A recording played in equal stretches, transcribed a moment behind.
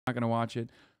not gonna watch it.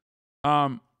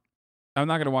 I'm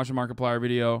not gonna watch a Markiplier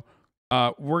video.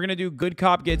 We're gonna do good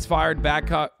cop gets fired, bad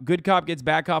cop. Good cop gets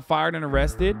bad cop fired and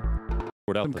arrested.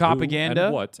 Some propaganda.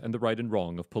 And what and the right and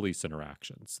wrong of police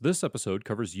interactions. This episode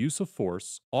covers use of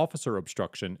force, officer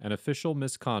obstruction, and official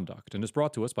misconduct, and is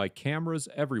brought to us by Cameras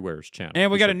Everywhere's channel.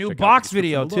 And we got a new box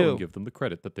video too. Give them the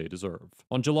credit that they deserve.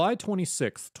 On July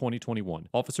 26th, 2021,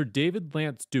 Officer David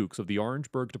Lance Dukes of the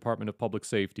Orangeburg Department of Public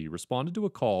Safety responded to a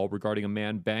call regarding a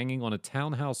man banging on a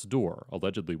townhouse door,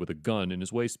 allegedly with a gun in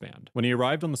his waistband. When he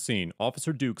arrived on the scene,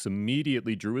 Officer Dukes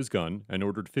immediately drew his gun and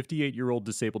ordered 58-year-old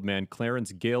disabled man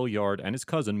Clarence Gaillard and his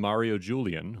cousin Mario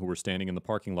Julian, who were standing in the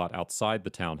parking lot outside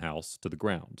the townhouse, to the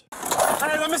ground.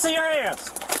 Hey, let me see your hands.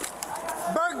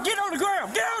 Bert, get on the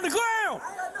ground. Get on the ground.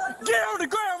 Get on the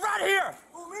ground right here.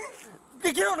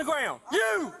 Get on the ground.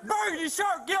 You, burgundy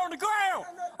shirt, get on the ground.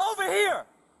 Over here.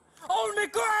 On the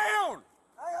ground.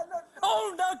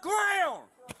 On the ground.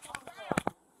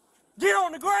 Get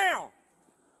on the ground.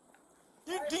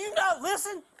 Do you not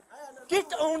listen?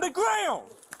 Get on the ground.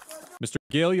 Mr.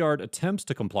 Gaillard attempts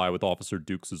to comply with Officer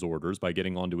Dukes' orders by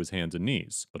getting onto his hands and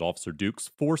knees, but Officer Dukes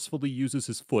forcefully uses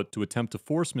his foot to attempt to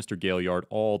force Mr. Gaillard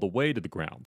all the way to the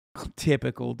ground.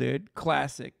 Typical, dude.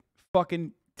 Classic.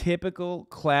 Fucking typical,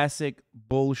 classic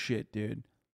bullshit, dude.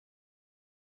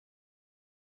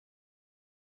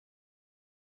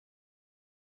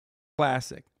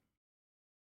 Classic.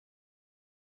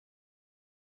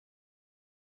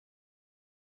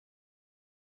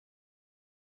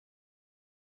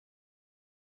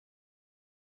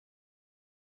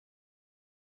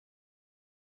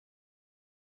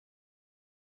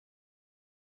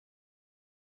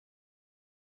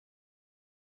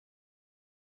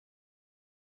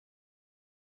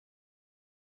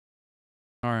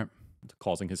 All right.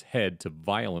 Causing his head to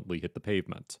violently hit the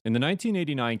pavement. In the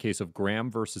 1989 case of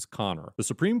Graham versus Connor, the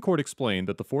Supreme Court explained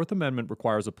that the Fourth Amendment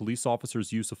requires a police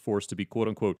officer's use of force to be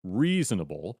quote-unquote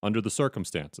reasonable under the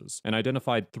circumstances, and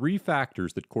identified 3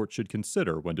 factors that courts should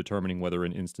consider when determining whether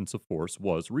an instance of force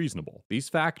was reasonable. These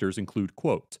factors include,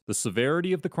 quote, the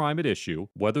severity of the crime at issue,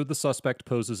 whether the suspect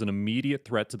poses an immediate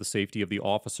threat to the safety of the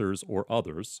officers or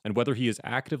others, and whether he is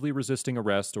actively resisting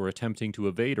arrest or attempting to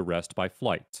evade arrest by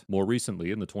flight. More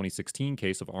recently, in the 2016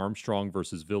 case of Armstrong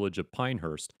versus Village of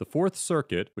Pinehurst, the Fourth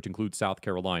Circuit, which includes South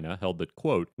Carolina, held that,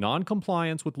 quote,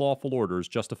 non-compliance with lawful orders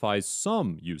justifies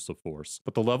some use of force,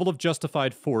 but the level of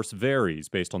justified force varies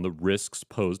based on the risks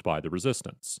posed by the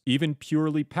resistance. Even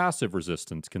purely passive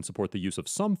resistance can support the use of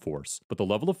some force, but the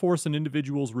level of force an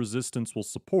individual's resistance will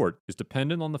support is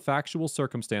dependent on the factual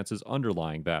circumstances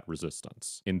underlying that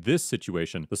resistance. In this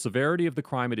situation, the severity of the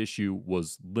crime at issue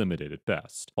was limited at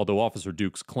best, although Officer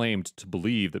Dukes claimed to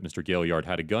believe that Mr. Gaillard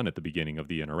had a gun at the beginning of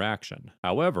the interaction.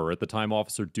 However, at the time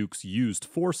Officer Dukes used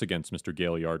force against Mr.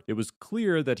 Gaillard, it was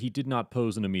clear that he did not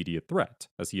pose an immediate threat,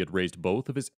 as he had raised both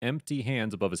of his empty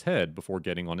hands above his head before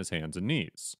getting on his hands and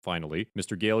knees. Finally,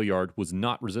 Mr. Gaillard was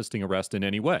not resisting arrest in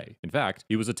any way. In fact,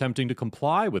 he was attempting to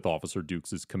comply with Officer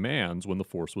Dukes' commands when the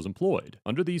force was employed.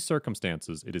 Under these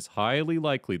circumstances, it is highly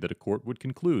likely that a court would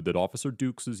conclude that Officer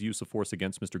Dukes' use of force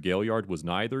against Mr. Gaillard was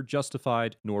neither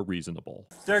justified nor reasonable.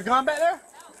 Is there a gun back there?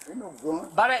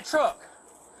 By that truck.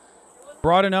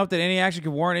 Broad enough that any action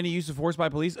could warrant any use of force by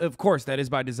police? Of course, that is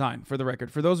by design, for the record.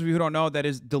 For those of you who don't know, that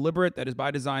is deliberate, that is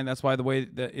by design. That's why the way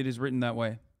that it is written that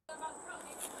way.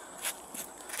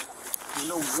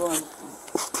 No gun.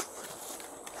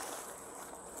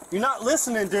 You're not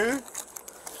listening, dude.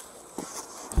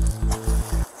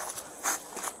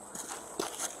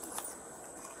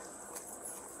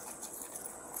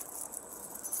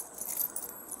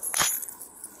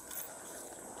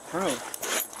 Bro,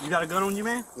 you got a gun on you,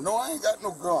 man? No, I ain't got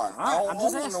no gun. I don't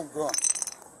want no gun.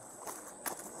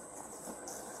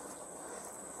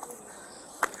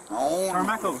 Turn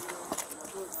back over.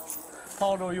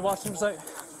 Hold on, you watch him say?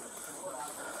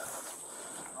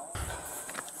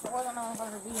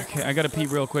 Okay, I gotta pee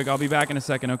real quick. I'll be back in a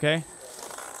second, okay?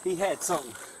 He had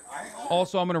something.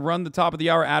 Also, I'm gonna run the top of the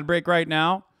hour ad break right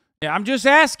now. Yeah, I'm just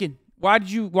asking. Why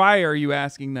are you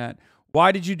asking that?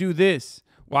 Why did you do this?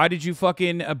 Why did you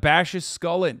fucking bash his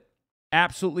skull in?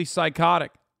 Absolutely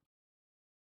psychotic.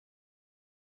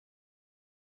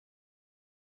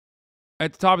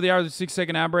 At the top of the hour, there's a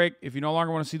 6-second ad break. If you no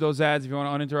longer want to see those ads, if you want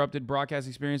an uninterrupted broadcast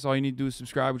experience, all you need to do is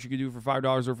subscribe, which you can do for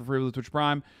 $5 or for free with the Twitch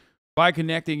Prime by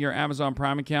connecting your Amazon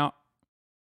Prime account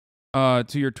to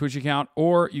your Twitch account,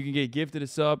 or you can get gifted a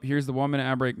sub. Here's the 1-minute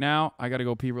ad break now. I got to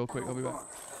go pee real quick. I'll be back.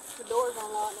 The door's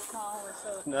unlocked. It's not always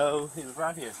shut. No, he was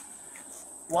right here.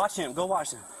 Watch him. Go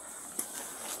watch him.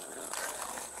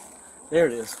 There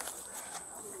it is.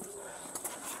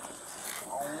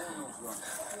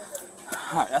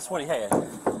 All right, that's what he had.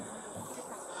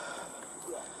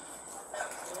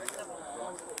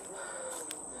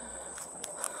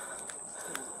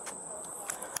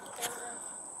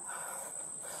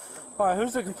 All right,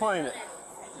 who's the complainant?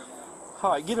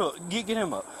 All right, get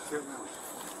him up.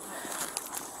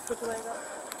 Put your leg up.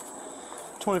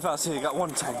 25 cents, got one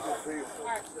tank.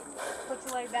 Alright. Put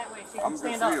your leg that way so you can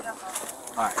stand up.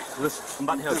 All right, listen, I'm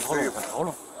about to help you. Hold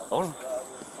on.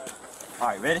 All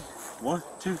right, ready? 1,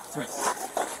 2, 3.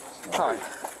 All right.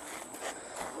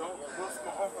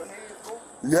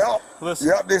 Yep. Listen.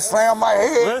 Yep, they slammed my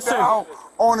head Listen. down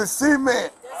on the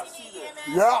cement.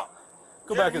 Yep.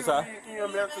 Go back inside.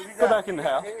 Go back in the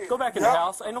house. Go back in the Yep.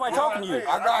 house. Ain't nobody talking to you.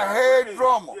 I got head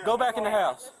drummer. Go back in the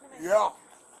house. Yep.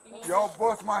 Y'all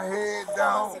bust my head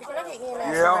down.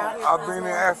 Yeah, I've been in an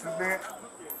accident.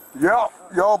 Yep.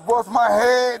 Y'all bust my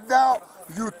head down.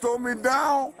 You threw me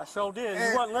down. I sure did. You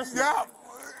And wasn't listening. yep.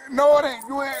 No, it ain't.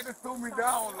 You ain't to throw me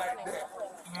down like that.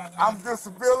 I'm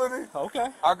disability. Okay.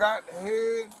 I got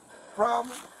head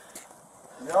problem.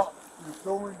 Yep. You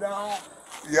threw me down.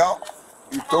 Yep.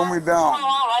 You threw me down.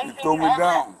 You threw me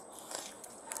down.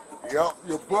 Yep.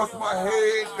 You bust my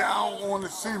head down on the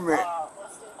cement.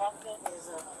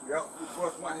 Yep. You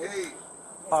bust my head.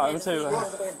 All right, let me tell you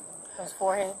what. His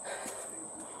forehead.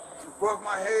 You bust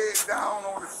my head down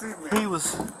on the cement.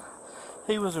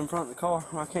 He was in front of the car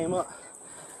when I came up.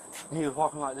 And he was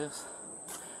walking like this.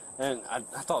 And I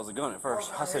thought it was a gun at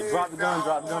first. I said, drop the gun,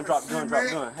 drop the gun, drop the gun, drop the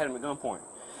gun. I had him at gunpoint.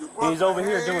 And he's over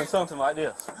here doing something like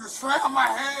this. You slammed my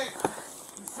head.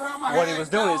 You slammed my What head he was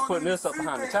doing is down putting in this up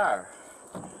behind the cement. tire.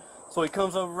 So he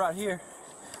comes over right here.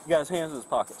 He got his hands in his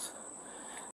pockets.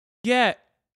 Yeah.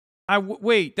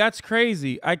 Wait, that's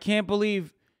crazy. I can't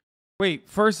believe. Wait,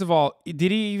 first of all,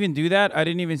 did he even do that? I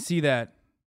didn't even see that.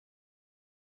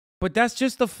 But that's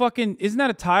just the fucking. Isn't that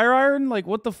a tire iron? Like,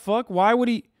 what the fuck? Why would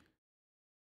he?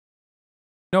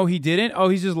 No, he didn't. Oh,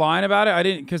 he's just lying about it. I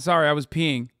didn't. Cause sorry, I was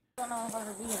peeing. I don't know about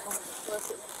her vehicle.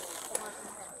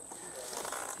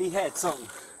 He had something.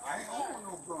 I ain't on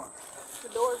no gun. The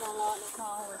door's unlocked in the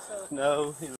car, so.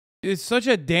 No. It's such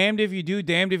a damned if you do,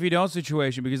 damned if you don't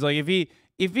situation. Because like if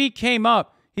he came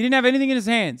up, he didn't have anything in his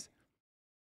hands.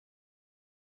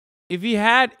 If he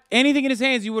had anything in his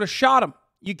hands, you would have shot him.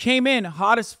 You came in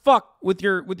hot as fuck with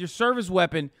your service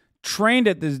weapon, trained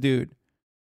at this dude.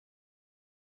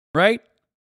 Right?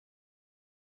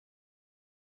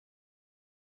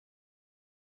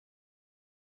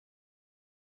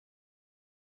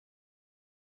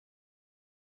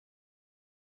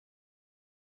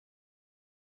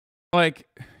 Like,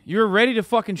 you're ready to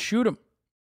fucking shoot him.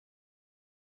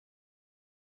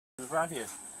 He's right here.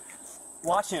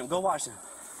 Watch him. Go watch him.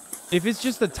 If it's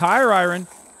just a tire iron,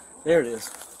 There it is.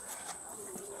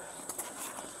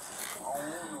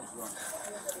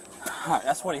 All right,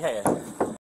 that's what he had.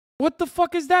 what the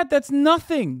fuck is that? That's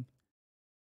nothing.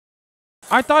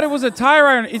 I thought it was a tire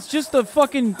iron. It's just a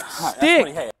fucking All right, that's what stick.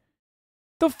 he had.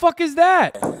 The fuck is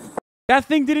that? That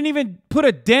thing didn't even put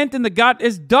a dent in the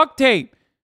it's duct tape.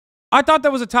 I thought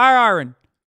that was a tire iron.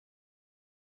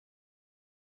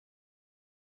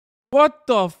 What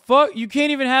the fuck? You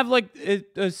can't even have like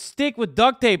a stick with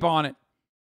duct tape on it.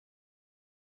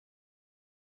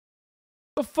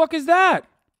 The fuck is that?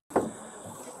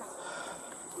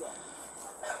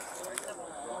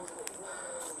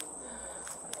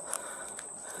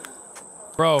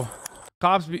 Bro,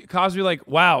 cops be like,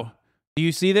 wow, do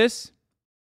you see this?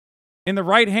 In the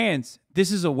right hands,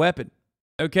 this is a weapon,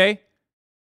 okay?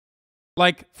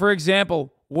 Like, for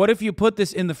example, what if you put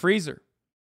this in the freezer?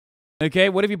 Okay,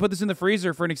 what if you put this in the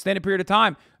freezer for an extended period of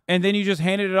time and then you just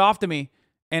handed it off to me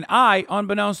and I,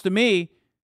 unbeknownst to me,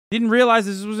 didn't realize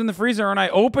this was in the freezer and I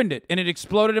opened it and it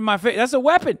exploded in my face. That's a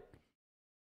weapon.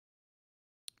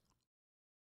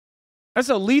 That's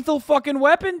a lethal fucking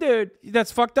weapon, dude.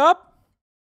 That's fucked up.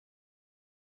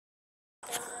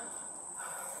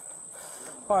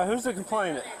 All right, who's the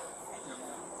complainant?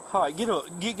 All right, get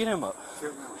him up.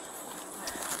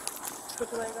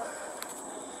 Put your leg up.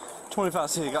 25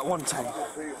 cents, got one tank.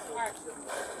 Alright.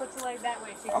 Put your leg that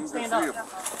way so you can stand up.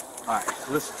 All right,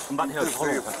 listen, I'm about to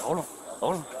help you. Hold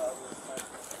on.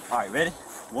 All right, ready?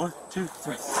 1, 2,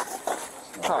 3.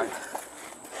 All right.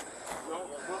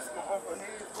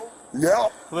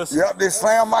 Yep. Listen. Yep, they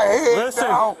slammed my head Listen.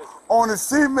 down on the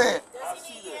cement.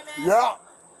 Yep.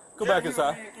 Go back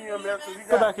inside.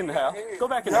 Go back in the house. Go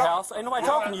back in the Yep. house. Ain't nobody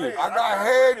talking to you. I got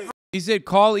head He said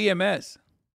call EMS.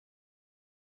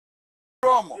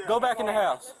 drummer. Go back in the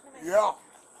house. Yep.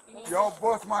 Y'all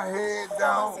bust my head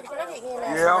down.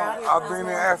 Yeah, I've been in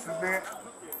an accident.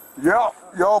 Yep.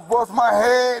 Y'all bust my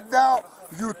head down.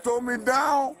 You threw me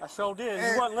down. I sure did.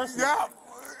 And You wasn't listening. yep.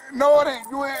 No, it ain't.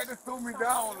 You ain't to throw me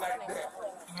down like that.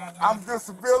 I'm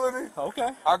disability. Okay.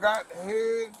 I got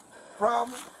head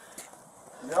problem.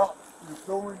 Yup. You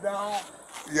throw me down.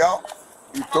 Yup.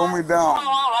 You throw me down.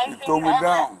 You throw me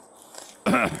down.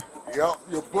 Yup.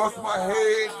 You bust my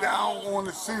head down on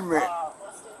the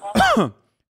cement.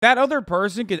 That other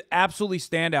person could absolutely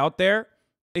stand out there,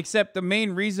 except the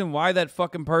main reason why that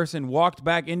fucking person walked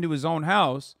back into his own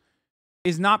house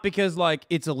is not because, like,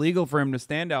 it's illegal for him to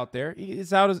stand out there.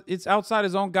 It's outside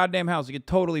his own goddamn house. He could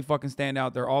totally fucking stand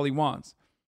out there all he wants.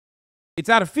 It's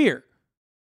out of fear.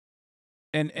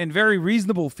 And very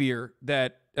reasonable fear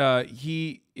that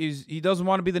he doesn't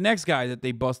want to be the next guy that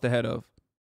they bust the head of.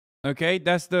 Okay?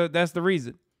 That's the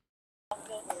reason.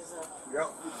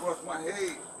 Yup, you bust my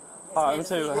head. All right, let me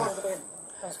tell you what.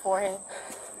 His forehead.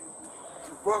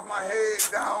 You bust my head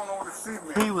down on the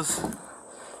cement.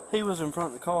 He was in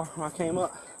front of the car when I came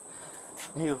up.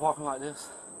 And he was walking like this.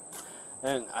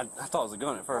 And I thought it was a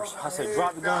gun at first. I said,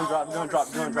 drop the gun, drop the gun, drop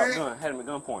the gun, drop the gun. Had him at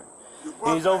gunpoint.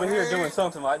 And he's over here doing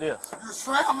something like this. You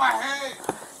slam my head.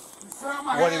 You slam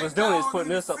my head. What he was doing is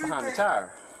putting this up behind the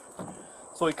tire.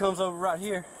 So he comes over right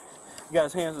here. He got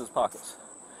his hands in his pockets.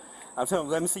 I'm telling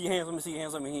him, let me see your hands, let me see your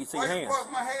hands, let me see your Why you hands.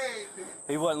 bust my head, then?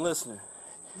 He wasn't listening.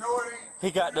 No, it ain't. He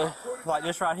got the, like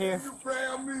this right here, You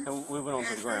grab me, and we went on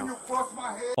to the ground. you bust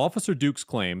my head. Officer Dukes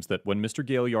claims that when Mr.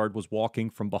 Gaillard was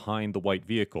walking from behind the white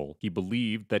vehicle, he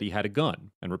believed that he had a gun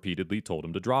and repeatedly told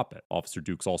him to drop it. Officer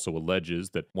Dukes also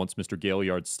alleges that once Mr.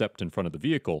 Gaillard stepped in front of the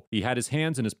vehicle, he had his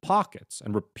hands in his pockets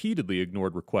and repeatedly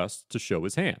ignored requests to show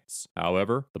his hands.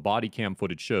 However, the body cam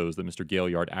footage shows that Mr.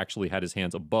 Gaillard actually had his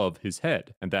hands above his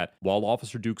head, and that while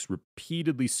Officer Dukes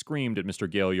repeatedly screamed at Mr.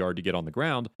 Gaillard to get on the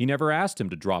ground, he never asked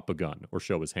him to drop a gun or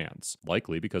show his hands,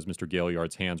 likely because Mr.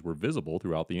 Gaillard's hands were visible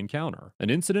throughout the encounter. An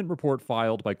incident report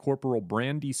filed by Corporal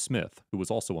Brandy Smith, who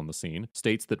was also on the scene,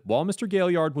 states that while Mr.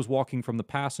 Gaillard was walking from the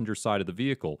passenger side of the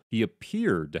vehicle, he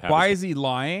appeared to have... Why is he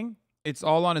lying? It's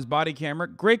all on his body camera.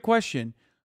 Great question.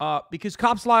 Because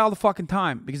cops lie all the fucking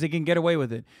time because they can get away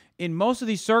with it. In most of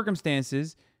these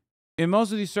circumstances,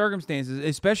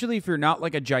 especially if you're not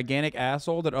like a gigantic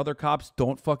asshole that other cops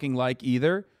don't fucking like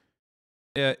either,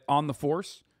 on the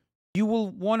force, you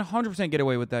will 100% get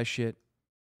away with that shit.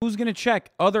 Who's going to check?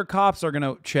 Other cops are going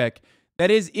to check. That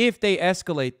is if they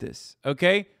escalate this,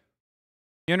 okay?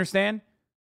 You understand?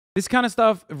 This kind of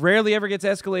stuff rarely ever gets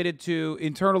escalated to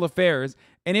internal affairs.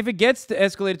 And if it gets to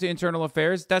escalated to internal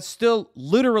affairs, that's still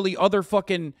literally other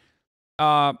fucking...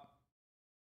 That's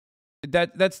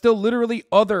still literally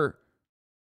other...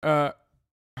 God,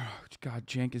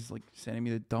 Jank is like sending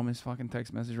me the dumbest fucking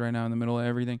text message right now in the middle of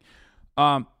everything.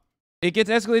 It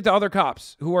gets escalated to other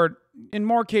cops who are, in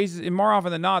more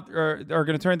often than not, are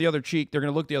going to turn the other cheek. They're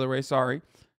going to look the other way. Sorry.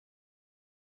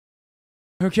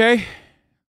 Okay?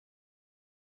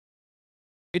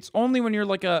 It's only when you're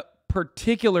like a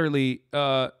particularly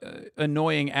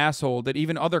annoying asshole that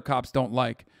even other cops don't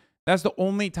like. That's the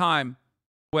only time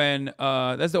when,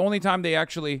 they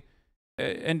actually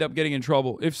end up getting in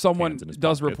trouble if someone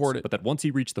does report it. But that once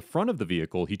he reached the front of the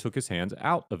vehicle, he took his hands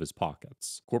out of his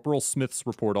pockets. Corporal Smith's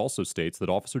report also states that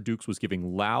Officer Dukes was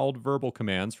giving loud verbal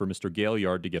commands for Mr.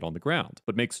 Gaillard to get on the ground,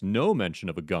 but makes no mention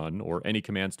of a gun or any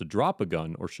commands to drop a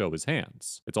gun or show his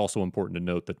hands. It's also important to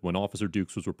note that when Officer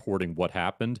Dukes was reporting what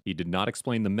happened, he did not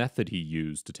explain the method he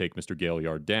used to take Mr.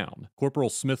 Gaillard down.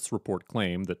 Corporal Smith's report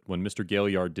claimed that when Mr.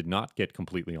 Gaillard did not get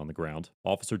completely on the ground,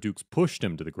 Officer Dukes pushed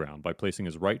him to the ground by placing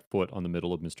his right foot on the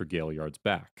middle of Mr. Gaillard's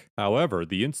back. However,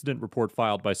 the incident report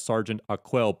filed by Sergeant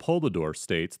Aquel Polador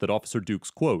states that Officer Dukes,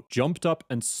 quote, jumped up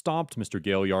and stomped Mr.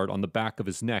 Gaillard on the back of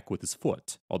his neck with his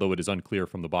foot. Although it is unclear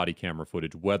from the body camera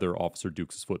footage whether Officer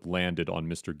Dukes' foot landed on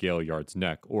Mr. Gaillard's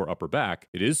neck or upper back,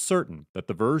 it is certain that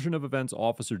the version of events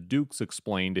Officer Dukes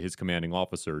explained to his commanding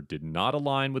officer did not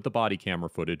align with the body camera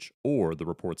footage or the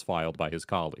reports filed by his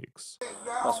colleagues.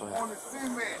 Down on the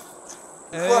cement.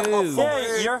 Oh.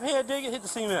 Yeah, your head did hit the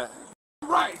cement.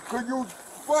 Right, because you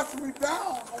bust me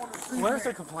down on the cement. Where's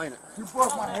the complainant? You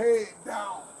bust my head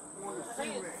down on the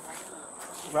cement.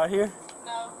 Right here?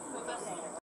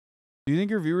 Do you think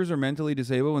your viewers are mentally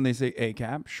disabled when they say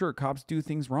ACAP? Sure, cops do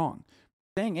things wrong.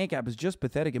 Saying ACAP is just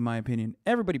pathetic in my opinion.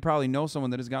 Everybody probably knows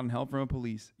someone that has gotten help from a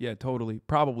police. Yeah, totally.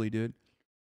 Probably, dude.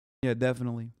 Yeah,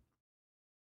 definitely.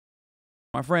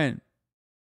 My friend,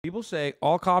 people say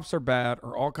all cops are bad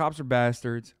or all cops are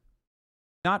bastards.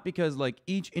 Not because, like,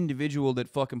 each individual that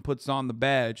fucking puts on the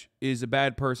badge is a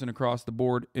bad person across the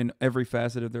board in every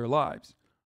facet of their lives.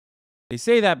 They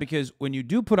say that because when you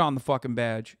do put on the fucking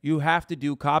badge, you have to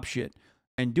do cop shit.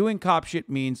 And doing cop shit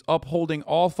means upholding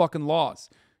all fucking laws.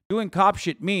 Doing cop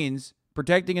shit means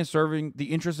protecting and serving the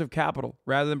interests of capital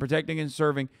rather than protecting and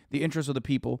serving the interests of the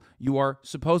people you are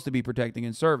supposed to be protecting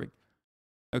and serving.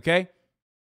 Okay?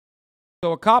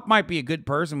 So a cop might be a good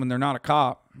person when they're not a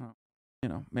cop. You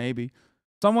know, maybe.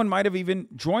 Someone might have even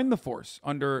joined the force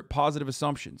under positive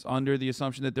assumptions, under the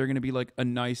assumption that they're going to be like a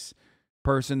nice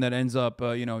person that ends up,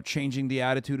 you know, changing the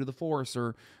attitude of the force,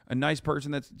 or a nice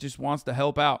person that just wants to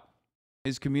help out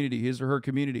his community, his or her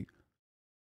community.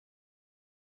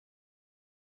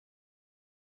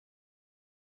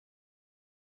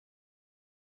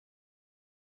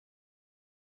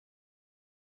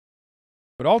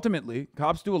 But ultimately,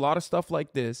 cops do a lot of stuff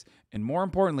like this. And more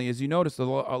importantly, as you notice, a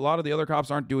lot of the other cops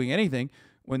aren't doing anything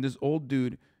when this old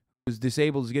dude who's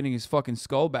disabled is getting his fucking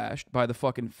skull bashed by the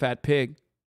fucking fat pig.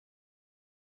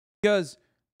 Because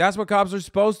that's what cops are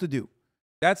supposed to do.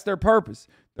 That's their purpose.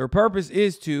 Their purpose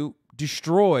is to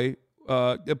destroy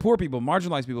the poor people,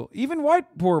 marginalized people, even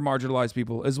white poor marginalized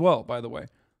people as well, by the way.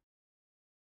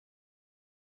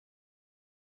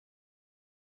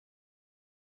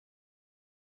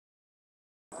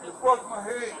 You bust my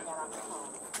head.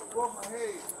 You bust my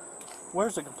head.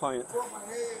 Where's the complaint? Bust my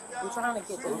head down. I'm trying to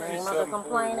get the name of the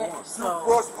complainant. You So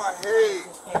bust my head.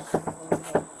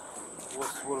 What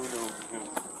are we doing?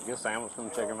 I guess Sam was gonna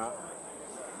check him out.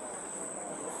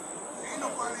 Ain't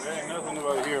nobody There ain't nothing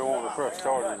about here wanting to press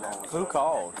charges on. Who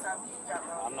called?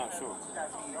 I'm not sure.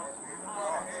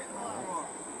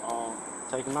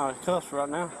 Take him out of cuffs right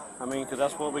now. I mean, because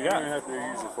that's what we You got. have to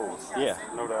use your force. Yeah.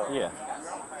 No doubt. Yeah.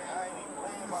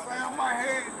 slam my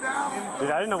head down. Dude,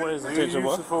 I didn't know what his You intention use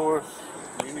was. the force.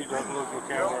 You need to have a look at the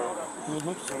camera. All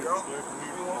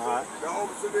right. The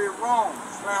officer did wrong.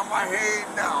 Slam my head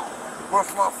down.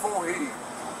 Bust my forehead.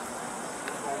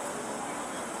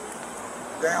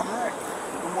 Damn right.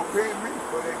 You gonna pay me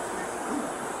for that shit too.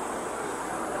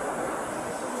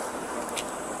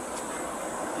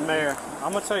 Mayor,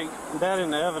 I'm going to take that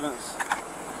into evidence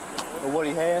of what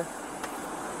he had.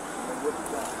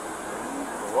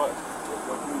 What?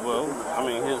 Well, I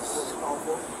mean,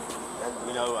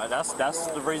 you know, that's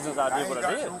the reasons I did what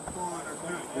I did. You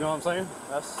know what I'm saying?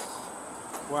 That's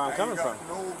where I'm coming from.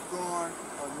 No gun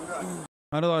or nothing.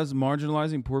 How does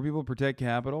marginalizing poor people protect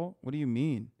capital? What do you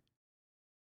mean?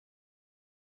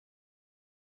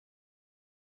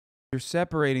 You're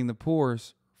separating the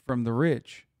poors from the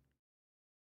rich.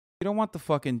 You don't want the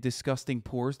fucking disgusting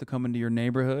poors to come into your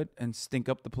neighborhood and stink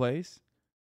up the place.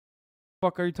 What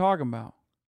the fuck are you talking about?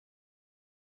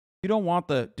 You don't want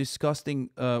the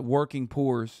disgusting working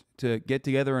poors to get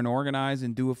together and organize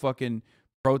and do a fucking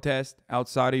protest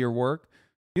outside of your work.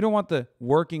 You don't want the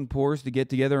working poors to get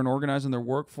together and organize in their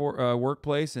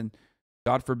workplace and,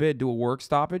 God forbid, do a work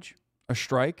stoppage, a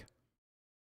strike.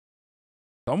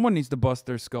 Someone needs to bust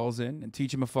their skulls in and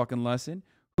teach them a fucking lesson.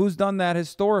 Who's done that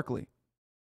historically?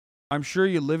 I'm sure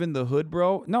you live in the hood,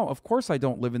 bro. No, of course I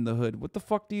don't live in the hood. What the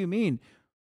fuck do you mean?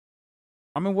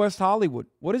 I'm in West Hollywood.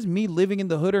 What does me living in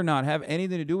the hood or not have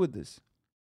anything to do with this?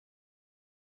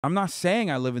 I'm not saying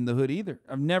I live in the hood either.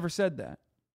 I've never said that.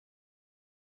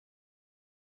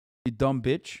 You dumb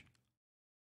bitch.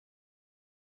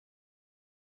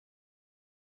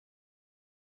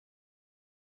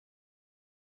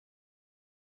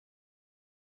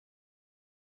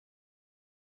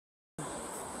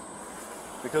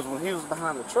 Because when he was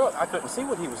behind the truck, I couldn't see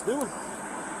what he was doing.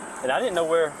 And I didn't know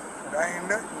where There ain't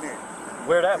nothing there.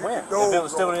 that went. If it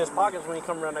was still in his pockets when he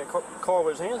come around that car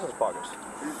with his hands in his pockets.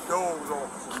 His dogs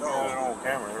officer. Got it on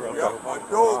camera. Really. Yep, a All dog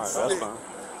right, that's stick. fine.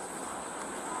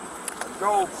 A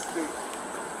dog stick.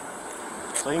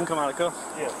 So he can come out of cuffs?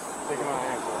 Yes. Take him out of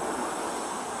handcuffs.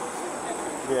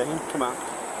 Yeah, he can come out.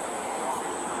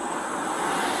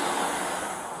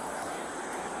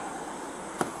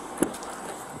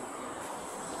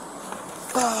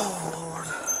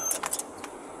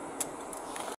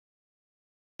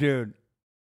 Dude.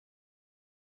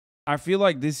 I feel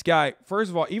like this guy, first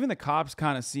of all, even the cops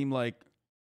kind of seem like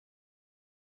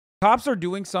cops are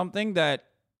doing something that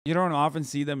you don't often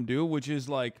see them do, which is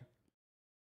like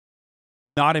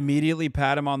not immediately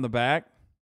pat him on the back,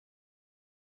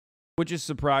 which is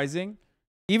surprising.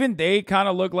 Even they kind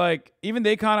of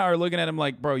are looking at him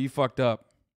like, bro, you fucked up.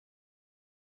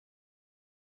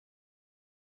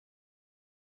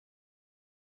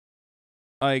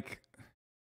 Like,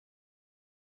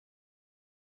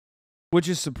 which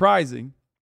is surprising,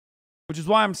 which is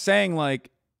why I'm saying, like,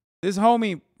 this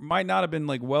homie might not have been,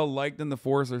 like, well liked in the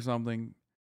force or something,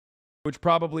 which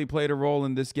probably played a role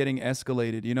in this getting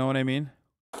escalated. You know what I mean?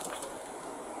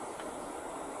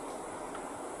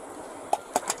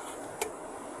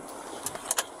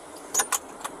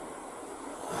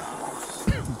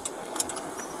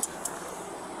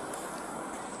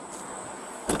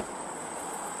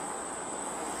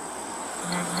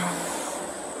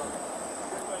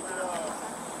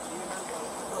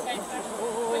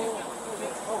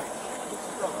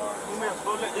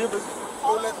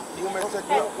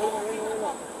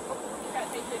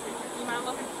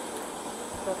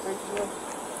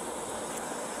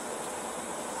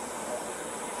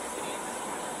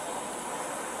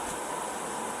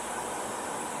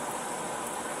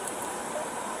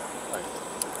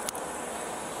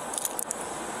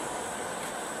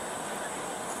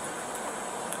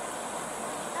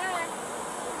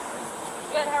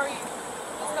 Good. How are you?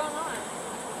 What's going on?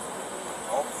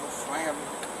 Officer slammed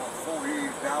my forehead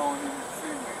down in the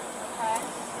cement. Okay.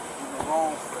 In the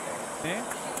wrong side. Eh?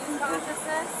 Lose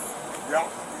consciousness? Yeah.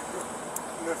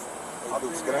 Listen.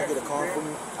 Can I get a card from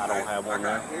you? I don't have one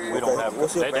now. We Okay, don't have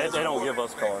what's your they badge don't number? give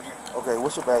us cards. Okay,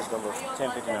 what's your badge number?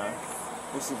 1059.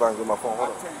 Let me see if I can get my phone. Hold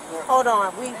on. Hold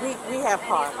on, we have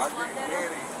cards. I get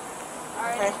ready. All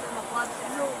right. Okay. It's in the blood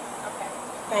test. No. Okay.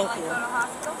 Thank Like, you. go to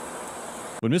hospital?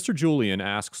 When Mr. Julian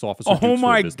asks Officer Oh Dukes for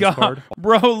my a business god, card,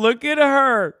 bro! Look at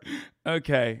her.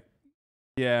 Okay,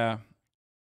 yeah.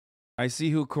 I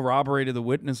see who corroborated the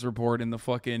witness report in the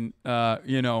fucking.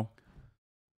 You know,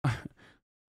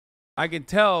 I can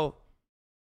tell.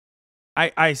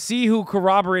 I see who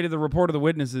corroborated the report of the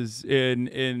witnesses in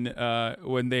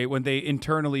when they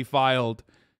internally filed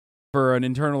for an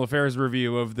internal affairs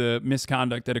review of the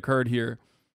misconduct that occurred here.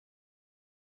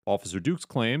 Officer Dukes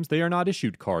claims they are not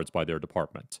issued cards by their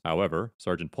department. However,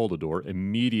 Sergeant Poldador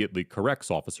immediately corrects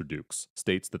Officer Dukes,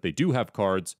 states that they do have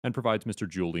cards, and provides Mr.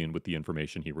 Julian with the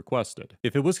information he requested.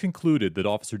 If it was concluded that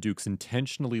Officer Dukes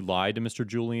intentionally lied to Mr.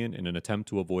 Julian in an attempt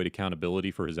to avoid accountability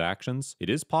for his actions, it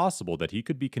is possible that he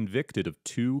could be convicted of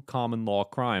 2 common law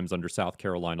crimes under South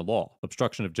Carolina law: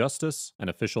 obstruction of justice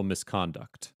and official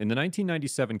misconduct. In the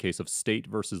 1997 case of State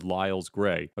versus Lyles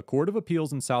Gray, a court of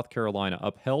appeals in South Carolina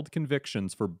upheld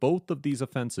convictions for both of these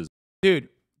offenses. Dude,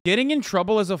 getting in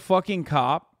trouble as a fucking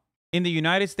cop in the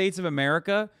United States of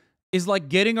America is like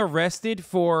getting arrested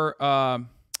for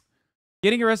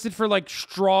like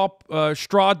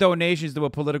straw donations to a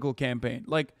political campaign.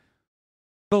 Like,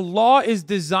 the law is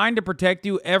designed to protect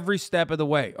you every step of the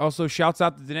way. Also, shouts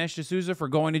out to Dinesh D'Souza for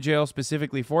going to jail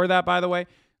specifically for that, by the way.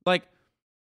 Like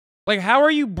how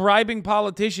are you bribing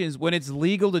politicians when it's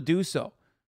legal to do so?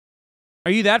 Are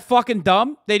you that fucking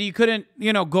dumb that you couldn't,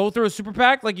 go through a super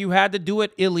PAC? Like, you had to do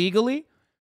it illegally?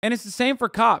 And it's the same for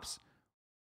cops.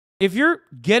 If you're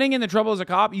getting into trouble as a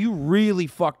cop, you really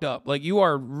fucked up. Like, you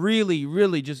are really,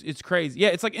 really just, it's crazy. Yeah,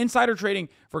 it's like insider trading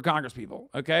for Congress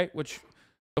people, okay? Which,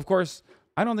 of course,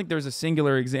 I don't think there's a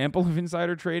singular example of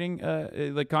insider trading,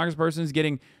 like congresspersons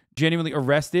getting genuinely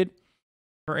arrested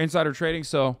for insider trading.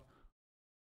 So,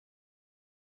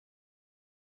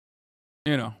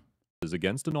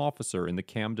 against an officer in the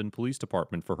Camden Police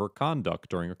Department for her conduct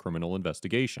during a criminal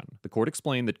investigation. The court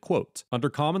explained that, quote, under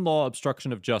common law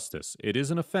obstruction of justice, it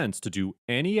is an offense to do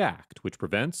any act which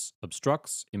prevents,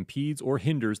 obstructs, impedes, or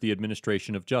hinders the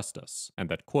administration of justice, and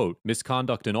that, quote,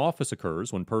 misconduct in office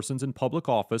occurs when persons in public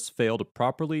office fail to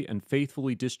properly and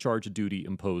faithfully discharge a duty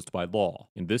imposed by law.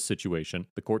 In this situation,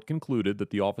 the court concluded that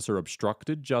the officer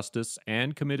obstructed justice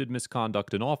and committed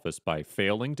misconduct in office by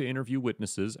failing to interview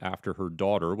witnesses after her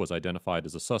daughter was identified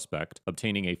as a suspect,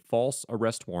 obtaining a false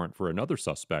arrest warrant for another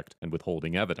suspect, and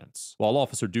withholding evidence. While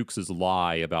Officer Dukes'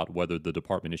 lie about whether the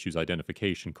department issues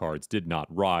identification cards did not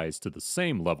rise to the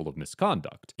same level of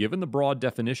misconduct, given the broad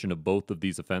definition of both of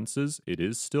these offenses, it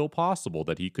is still possible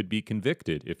that he could be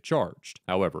convicted if charged.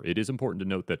 However, it is important to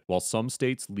note that while some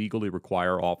states legally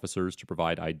require officers to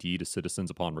provide ID to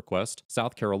citizens upon request,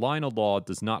 South Carolina law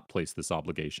does not place this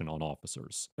obligation on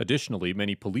officers. Additionally,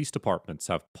 many police departments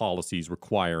have policies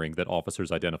requiring that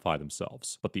officers identify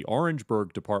themselves, but the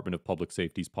Orangeburg Department of Public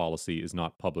Safety's policy is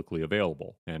not publicly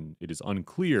available, and it is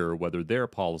unclear whether their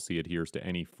policy adheres to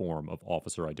any form of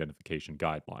officer identification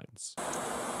guidelines.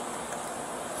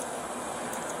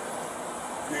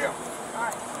 Yeah. All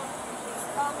right. Please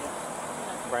call me.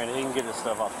 Brandon, he can get his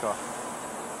stuff off the car.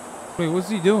 Wait, what's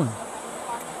he doing?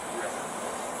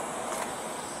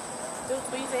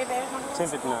 Dukes, will you say badge number?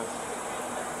 1059.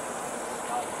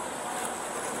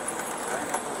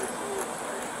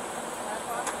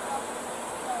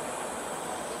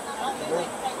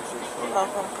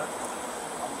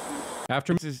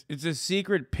 After It's a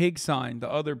secret pig sign to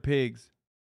other pigs.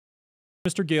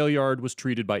 Mr. Gaillard was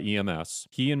treated by EMS,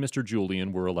 he and Mr.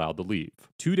 Julian were allowed to leave.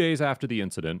 2 days after the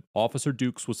incident, Officer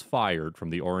Dukes was fired from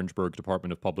the Orangeburg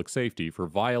Department of Public Safety for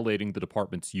violating the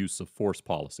department's use of force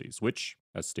policies, which,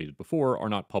 as stated before, are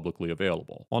not publicly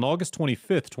available. On August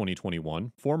 25,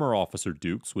 2021, former Officer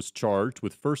Dukes was charged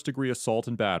with first-degree assault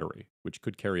and battery, which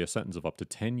could carry a sentence of up to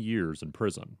 10 years in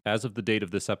prison. As of the date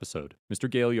of this episode, Mr.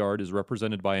 Gaillard is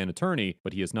represented by an attorney,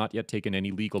 but he has not yet taken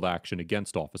any legal action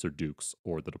against Officer Dukes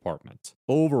or the department.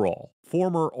 Overall,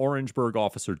 former Orangeburg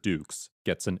Officer Dukes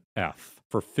gets an F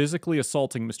for physically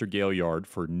assaulting Mr. Gaillard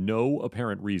for no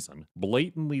apparent reason,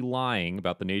 blatantly lying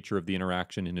about the nature of the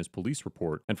interaction in his police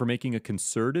report, and for making a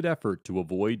concerted effort to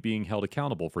avoid being held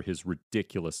accountable for his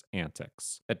ridiculous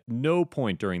antics. At no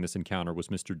point during this encounter was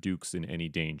Mr. Dukes in any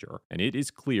danger, and it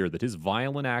is clear that his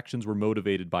violent actions were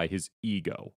motivated by his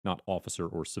ego, not officer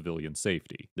or civilian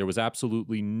safety. There was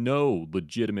absolutely no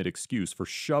legitimate excuse for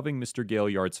shoving Mr.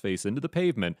 Gaillard's face into the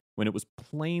pavement when it was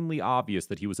plainly obvious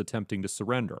that he was attempting to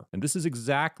surrender. And this is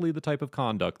exactly the type of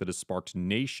conduct that has sparked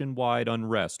nationwide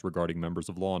unrest regarding members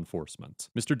of law enforcement.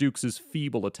 Mr. Dukes'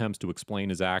 feeble attempts to explain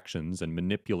his actions and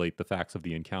manipulate the facts of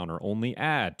the encounter only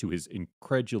add to his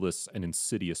incredulous and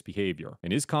insidious behavior,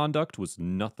 and his conduct was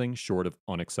nothing short of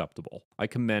unacceptable. I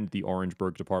commend the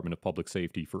Orangeburg Department of Public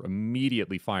Safety for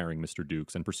immediately firing Mr.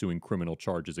 Dukes and pursuing criminal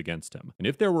charges against him. And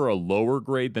if there were a lower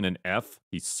grade than an F,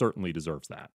 he certainly deserves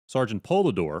that. Sergeant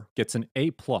Polidor gets an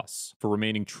A+ for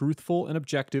remaining truthful and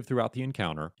objective throughout the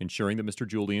encounter, ensuring that Mr.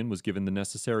 Julian was given the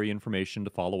necessary information to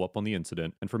follow up on the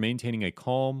incident, and for maintaining a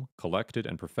calm, collected,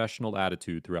 and professional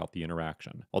attitude throughout the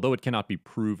interaction. Although it cannot be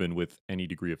proven with any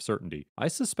degree of certainty, I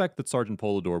suspect that Sergeant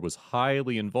Polidor was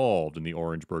highly involved in the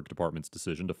Orangeburg Department's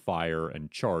decision to fire and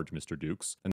charge Mr.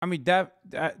 Dukes. And I mean,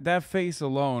 that face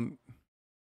alone,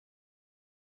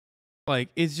 like,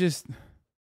 it's just...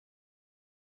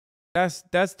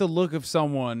 That's the look of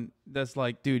someone that's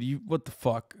like, dude, what the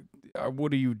fuck?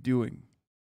 What are you doing?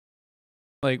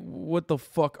 Like, what the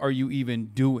fuck are you even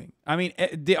doing? I mean,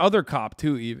 the other cop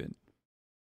too, even.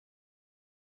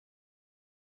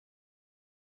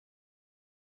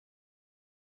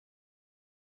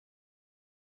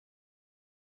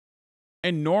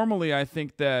 And normally I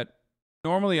think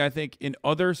in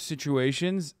other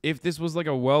situations, if this was like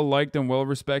a well-liked and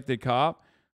well-respected cop,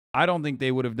 I don't think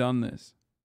they would have done this.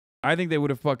 I think they would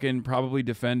have fucking probably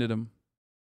defended him.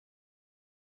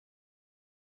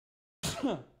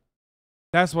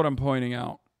 That's what I'm pointing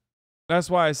out. That's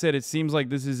why I said it seems like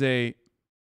this is a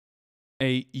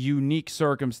unique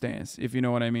circumstance, if you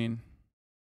know what I mean.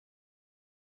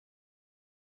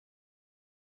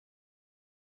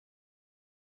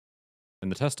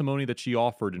 And the testimony that she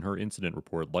offered in her incident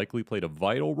report likely played a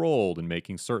vital role in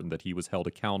making certain that he was held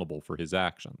accountable for his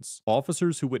actions.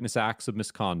 Officers who witness acts of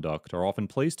misconduct are often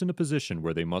placed in a position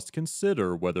where they must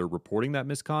consider whether reporting that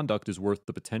misconduct is worth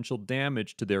the potential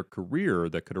damage to their career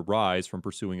that could arise from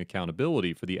pursuing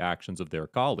accountability for the actions of their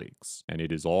colleagues. And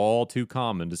it is all too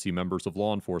common to see members of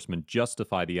law enforcement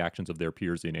justify the actions of their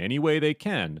peers in any way they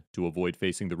can to avoid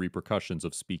facing the repercussions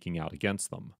of speaking out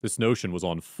against them. This notion was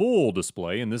on full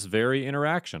display in this very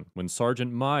interaction when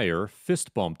Sergeant Meyer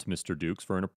fist bumped Mr. Dukes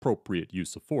for an appropriate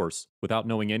use of force without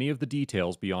knowing any of the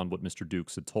details beyond what Mr.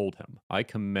 Dukes had told him. I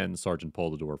commend Sergeant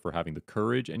Polidor for having the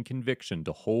courage and conviction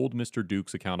to hold Mr.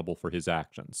 Dukes accountable for his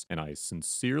actions, and I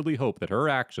sincerely hope that her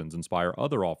actions inspire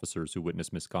other officers who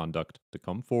witness misconduct to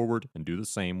come forward and do the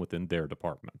same within their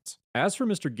department. As for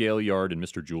Mr. Gaillard and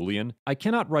Mr. Julian, I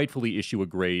cannot rightfully issue a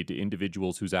grade to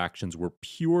individuals whose actions were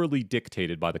purely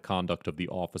dictated by the conduct of the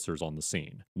officers on the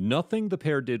scene. Nothing the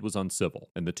pair did was uncivil,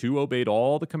 and the two obeyed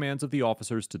all the commands of the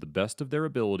officers to the best of their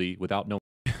ability without knowing.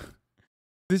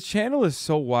 This channel is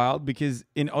so wild because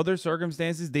in other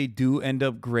circumstances, they do end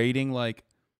up grading like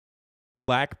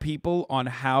black people on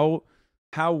how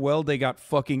well they got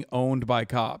fucking owned by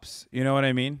cops. You know what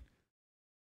I mean?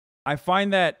 I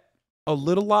find that a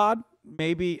little odd.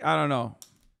 Maybe, I don't know.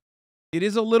 It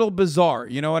is a little bizarre.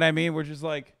 You know what I mean? We're just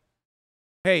like,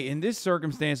 hey, in this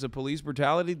circumstance of police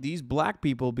brutality, these black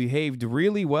people behaved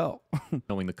really well.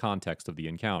 Knowing the context of the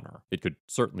encounter. It could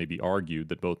certainly be argued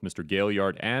that both Mr.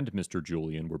 Gaillard and Mr.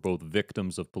 Julian were both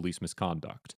victims of police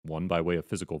misconduct, one by way of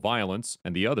physical violence,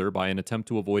 and the other by an attempt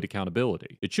to avoid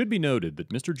accountability. It should be noted that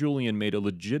Mr. Julian made a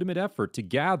legitimate effort to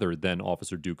gather then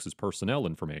Officer Dukes' personnel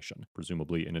information,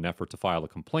 presumably in an effort to file a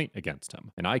complaint against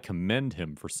him, and I commend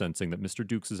him for sensing that Mr.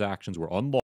 Dukes' actions were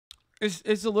unlawful.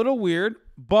 It's a little weird,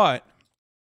 but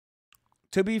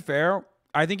to be fair,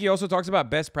 I think he also talks about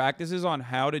best practices on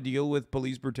how to deal with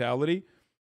police brutality.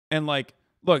 And like,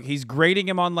 look, he's grading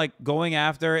him on like going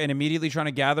after and immediately trying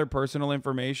to gather personal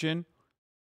information.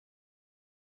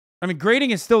 I mean,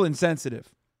 grading is still insensitive.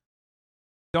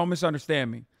 Don't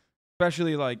misunderstand me.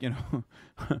 Especially like, you know,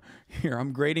 here,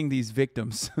 I'm grading these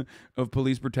victims of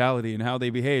police brutality and how they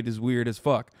behaved is weird as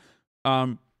fuck.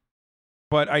 But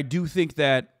I do think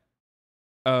that,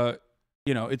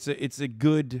 you know, it's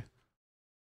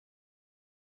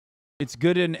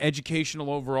good and educational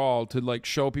overall to like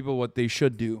show people what they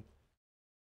should do,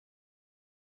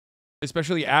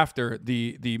 especially after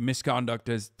the misconduct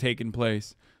has taken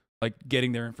place, like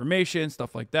getting their information,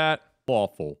 stuff like that.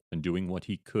 lawful and doing what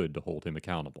he could to hold him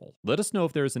accountable. Let us know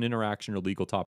if there is an interaction or legal topic